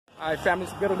All right, family,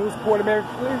 it's Better News Support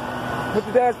American Flea. With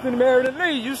the dad's been Mary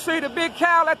Lee. You see the big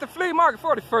cow at the flea market,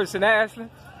 41st in Ashland.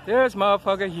 There's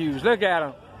motherfucker huge. Look at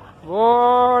him.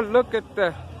 Boy, look at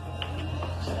the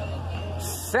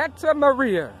Santa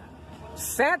Maria.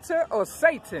 Santa or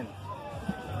Satan?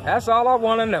 That's all I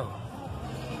want to know.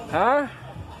 Huh?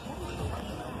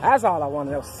 That's all I want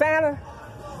to know. Santa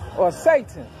or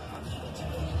Satan?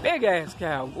 Big ass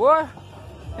cow, boy.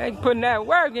 Ain't putting that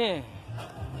work in.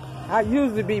 I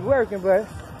usually be working, but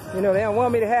you know, they don't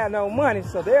want me to have no money,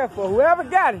 so therefore, whoever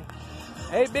got it,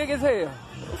 ain't big as hell.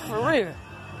 For real.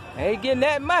 Ain't getting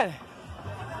that money.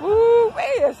 Woo,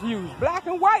 man, that's huge. Black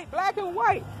and white, black and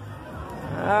white.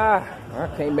 Ah, I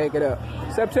can't make it up.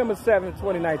 September 7th,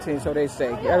 2019, so they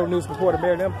say. Better News Support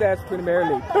American. I'm That's Mary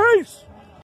Lee. Peace!